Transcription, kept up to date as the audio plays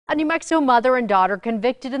A New Mexico mother and daughter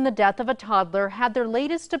convicted in the death of a toddler had their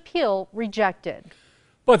latest appeal rejected.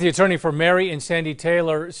 But the attorney for Mary and Sandy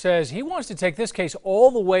Taylor says he wants to take this case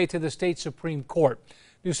all the way to the state Supreme Court.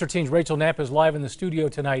 News 13's Rachel Knapp is live in the studio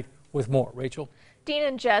tonight with more. Rachel? Dean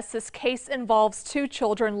and Jess, this case involves two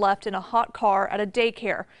children left in a hot car at a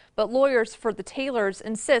daycare, but lawyers for the Taylors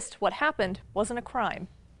insist what happened wasn't a crime.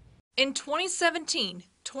 In 2017,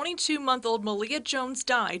 22-month-old Malia Jones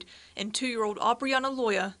died, and 2-year-old Aubriana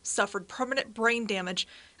Loya suffered permanent brain damage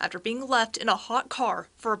after being left in a hot car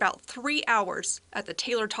for about 3 hours at the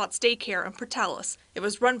Taylor Tots daycare in Portales. It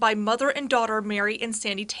was run by mother and daughter Mary and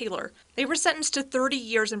Sandy Taylor. They were sentenced to 30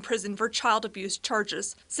 years in prison for child abuse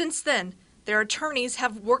charges. Since then, their attorneys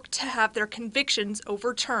have worked to have their convictions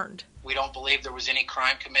overturned. We don't believe there was any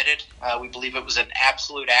crime committed. We believe it was an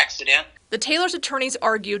absolute accident. The Taylors' attorneys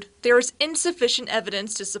argued there is insufficient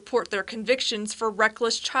evidence to support their convictions for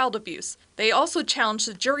reckless child abuse. They also challenged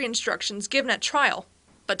the jury instructions given at trial.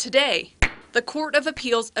 But today, the Court of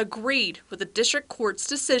Appeals agreed with the district court's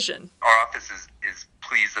decision. Our office is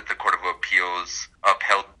pleased that the Court of Appeals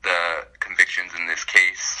upheld the convictions in this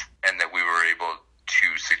case and that we were able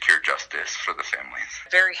to secure justice for the families.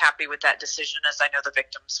 Very happy with that decision, as I know the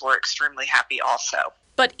victims were extremely happy also.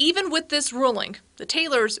 But even with this ruling, the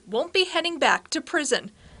Taylors won't be heading back to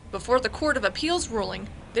prison. Before the Court of Appeals ruling,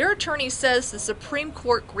 their attorney says the Supreme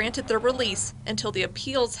Court granted their release until the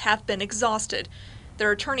appeals have been exhausted.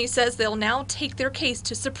 Their attorney says they'll now take their case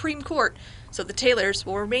to Supreme Court, so the Taylors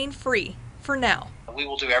will remain free for now. We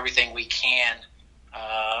will do everything we can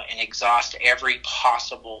and exhaust every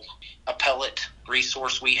possible appellate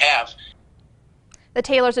resource we have. The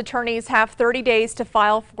Taylors' attorneys have 30 days to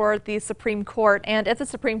file for the Supreme Court, and if the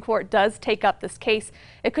Supreme Court does take up this case,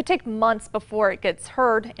 it could take months before it gets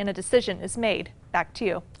heard and a decision is made. Back to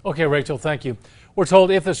you. Okay, Rachel, thank you. We're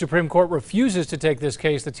told if the Supreme Court refuses to take this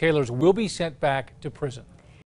case, the Taylors will be sent back to prison.